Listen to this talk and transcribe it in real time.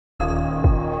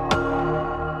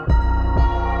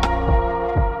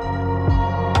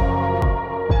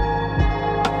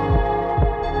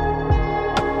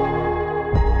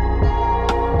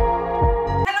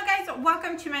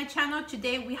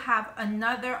have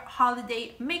another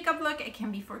holiday makeup look. It can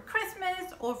be for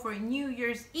Christmas or for New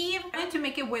Year's Eve. I'm going to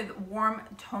make it with warm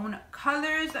tone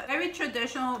colors, very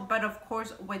traditional, but of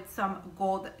course with some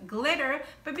gold glitter.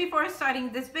 But before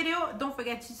starting this video, don't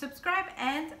forget to subscribe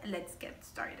and let's get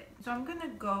started. So I'm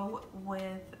gonna go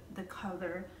with the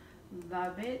color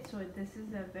Love It. So this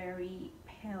is a very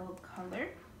pale color.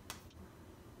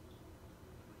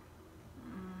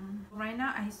 Right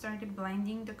now I started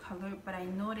blending the color, but I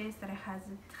noticed that it has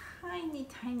a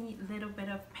tiny little bit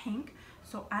of pink,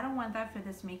 so I don't want that for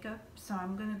this makeup. So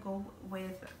I'm gonna go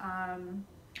with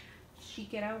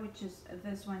Chic, which is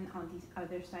this one on the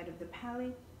other side of the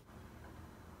palette.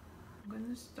 I'm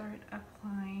gonna start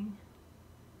applying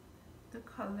the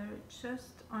color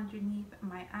just underneath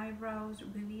my eyebrows,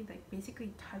 really like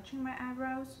basically touching my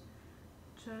eyebrows,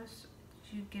 just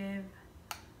to give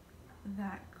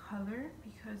that color,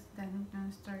 because then I'm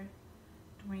gonna start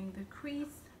doing the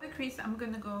crease. The crease, I'm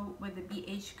gonna go with the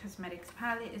BH Cosmetics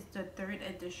palette. It's the 3rd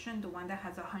edition, the one that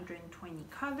has 120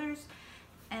 colors,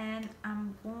 and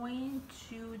I'm going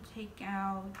to take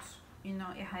out, you know,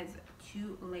 it has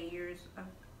 2 layers of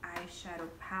eyeshadow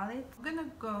palette. I'm gonna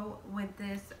go with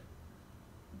this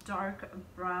dark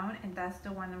brown, and that's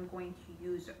the one I'm going to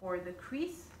use for the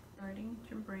crease. Starting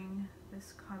to bring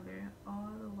this color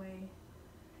all the way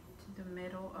to the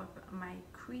middle of my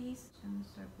crease. I'm gonna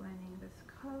start blending this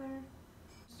color.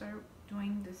 Start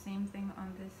doing the same thing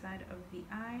on this side of the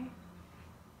eye.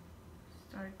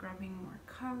 Start grabbing more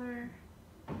color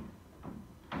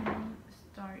and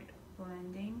start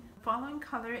blending. The following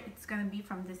color, it's gonna be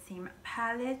from the same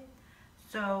palette.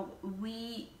 So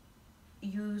we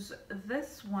use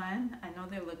this one. I know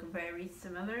they look very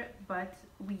similar, but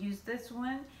we use this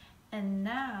one, and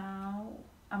now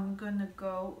I'm gonna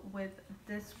go with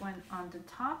this one on the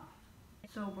top.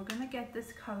 So we're gonna get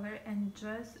this color and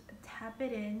just tap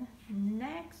it in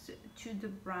next to the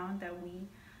brown that we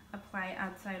apply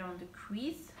outside on the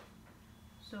crease.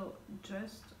 So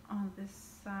just on this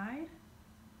side,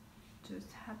 just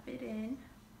tap it in.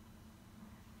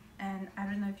 And I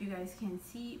don't know if you guys can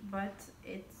see, but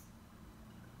it's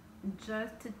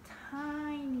just a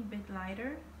tiny bit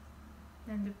lighter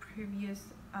than the previous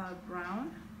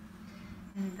brown.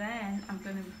 And then I'm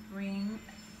gonna bring,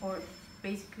 or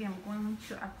basically I'm going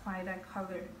to apply that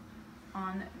color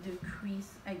on the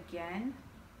crease again,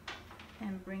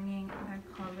 and bringing that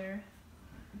color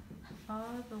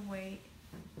all the way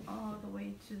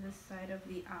to the side of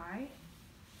the eye,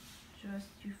 just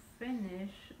to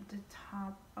finish the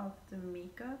top of the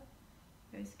makeup.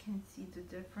 You guys can see the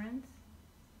difference.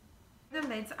 The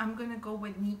lids, I'm gonna go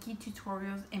with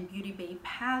NIKKIETUTORIALS and Beauty Bay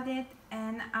palette,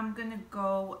 and I'm gonna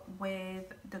go with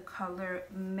the color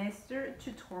Mr.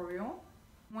 Tutorial.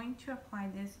 I'm going to apply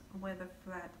this with a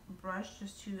flat brush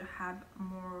just to have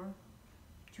more,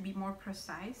 to be more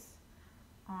precise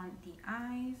on the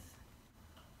eyes.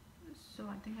 So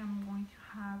I think I'm going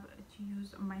to have to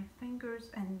use my fingers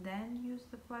and then use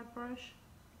the flat brush.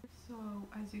 So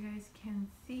as you guys can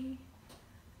see,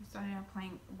 I started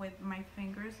applying with my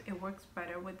fingers. It works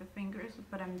better with the fingers,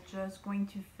 but I'm just going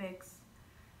to fix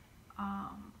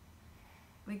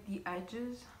like the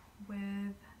edges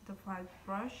with the flat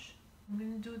brush. I'm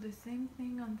going to do the same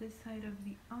thing on this side of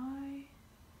the eye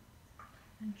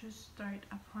and just start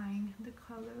applying the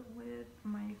color with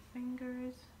my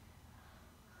fingers,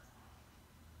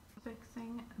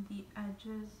 fixing the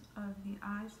edges of the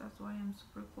eyes. That's why I'm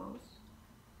super close.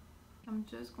 I'm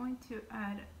just going to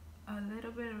add a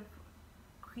little bit of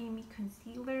creamy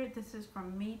concealer. This is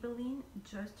from Maybelline,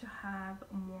 just to have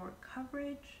more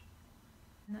coverage.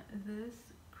 And this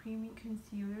creamy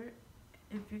concealer,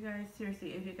 if you guys,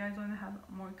 seriously, if you guys want to have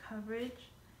more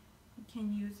coverage, you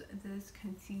can use this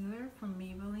concealer from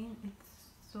Maybelline. It's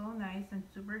so nice and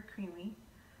super creamy.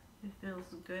 It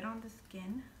feels good on the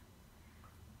skin.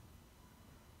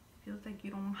 Feels like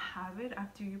you don't have it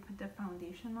after you put the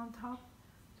foundation on top.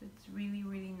 So it's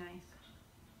really nice.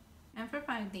 And for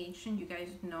foundation, you guys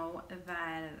know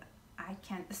that I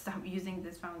can't stop using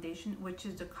this foundation, which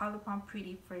is the ColourPop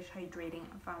Pretty Fresh Hydrating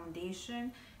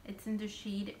Foundation. It's in the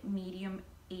shade Medium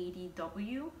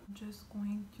 80W. I'm just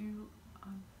going to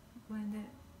blend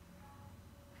it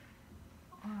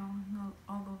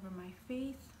all over my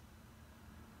face.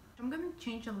 I'm going to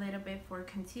change a little bit for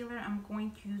concealer. I'm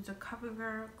going to use the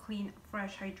Covergirl Clean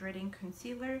Fresh Hydrating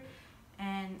Concealer.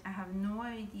 And I have no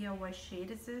idea what shade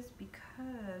this is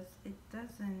because it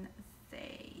doesn't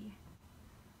say.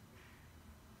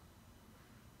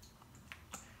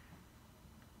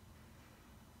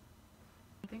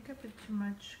 I think I put too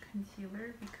much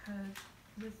concealer because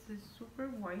this is super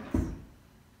white.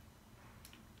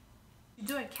 To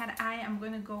do a cat eye, I'm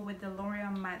going to go with the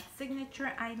L'Oreal Matte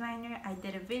Signature Eyeliner. I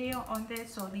did a video on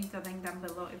this, so leave the link down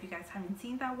below if you guys haven't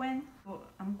seen that one. So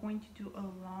I'm going to do a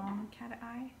long cat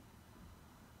eye.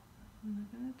 I'm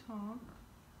not going to talk.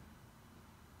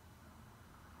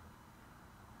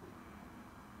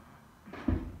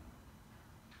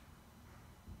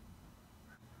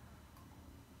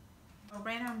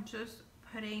 Right now I'm just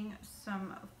putting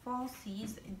some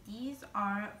falsies. These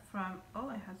are from, oh,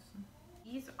 it has some.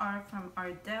 These are from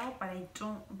Ardell, but I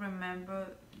don't remember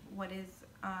what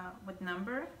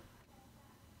number.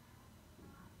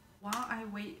 While I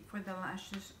wait for the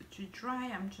lashes to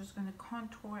dry, I'm just gonna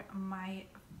contour my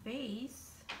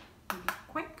face really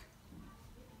quick.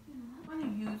 I'm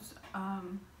gonna use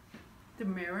the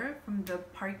mirror from the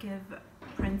Parkiv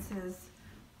Princess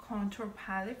Contour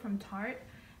Palette from Tarte.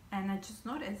 And I just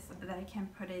noticed that I can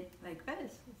put it like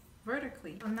this,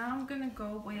 vertically. So now I'm gonna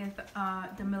go with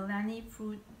the Milani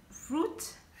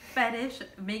Fruit Fetish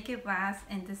Make It Last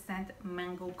in the scent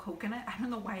Mango Coconut. I don't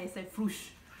know why I said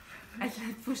frush. I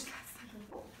said frush last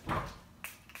time.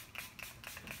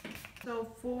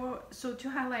 So to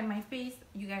highlight my face,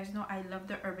 you guys know I love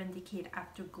the Urban Decay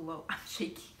Afterglow. I'm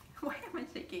shaking. Why am I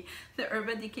shaking? The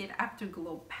Urban Decay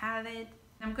Afterglow palette.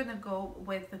 I'm gonna go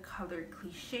with the color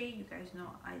Cliche. You guys know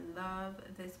I love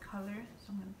this color, so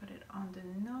I'm gonna put it on the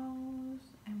nose,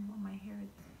 and while my hair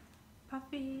is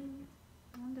puffy,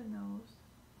 on the nose,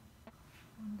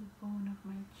 on the bone of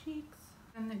my cheeks.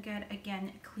 I'm gonna get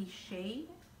again Cliche,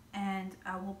 and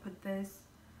I will put this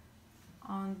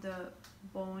on the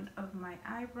bone of my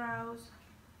eyebrows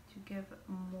to give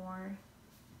more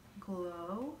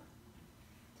glow.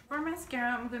 For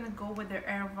mascara, I'm gonna go with the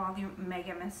Air Volume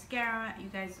Mega Mascara. You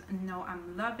guys know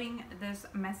I'm loving this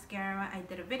mascara. I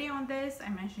did a video on this. I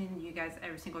mention you guys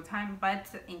every single time,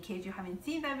 but in case you haven't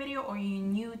seen that video or you're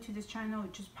new to this channel,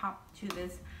 just pop to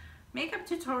this makeup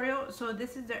tutorial. So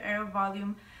this is the Air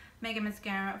Volume Mega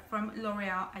Mascara from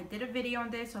L'Oreal. I did a video on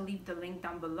this, so I'll leave the link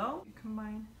down below. You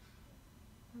combine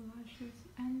the lashes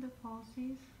and the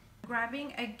falsies.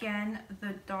 Grabbing again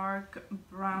the dark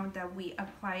brown that we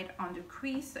applied on the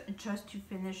crease just to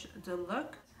finish the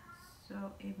look, so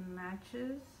it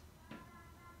matches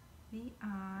the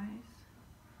eyes.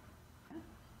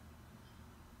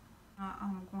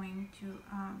 I'm going to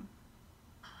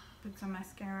put some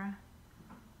mascara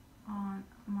on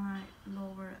my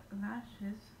lower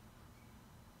lashes.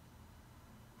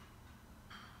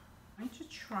 I'm going to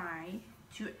try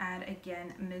to add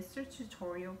again Mr.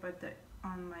 Tutorial, but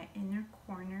on my inner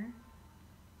corner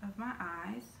of my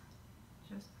eyes,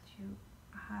 just to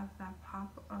have that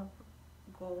pop of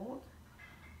gold.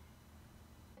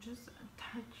 Just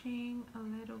touching a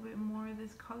little bit more of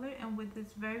this color, and with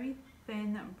this very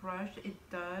thin brush it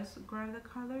does grab the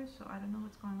color, so I don't know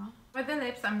what's going on. For the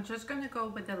lips, I'm just gonna go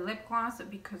with the lip gloss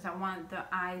because I want the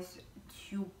eyes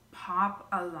to pop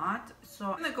a lot.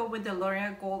 So I'm gonna go with the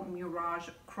L'Oreal Gold Mirage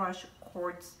Crush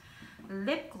Quartz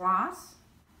lip gloss.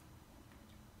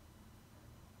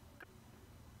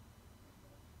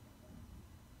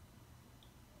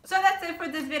 So that's it for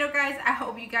this video, guys. I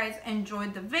hope you guys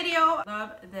enjoyed the video.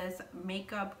 Love this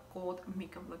gold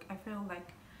makeup look. I feel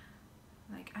like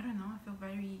I don't know, I feel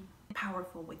very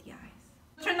powerful with the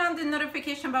eyes. Turn on the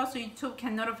notification bell so YouTube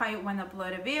can notify you when I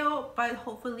upload a video, but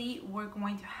hopefully we're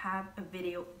going to have a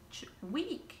video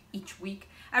each week,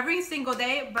 every single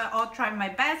day, but I'll try my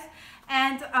best.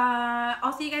 And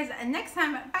I'll see you guys next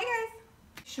time. Bye, guys.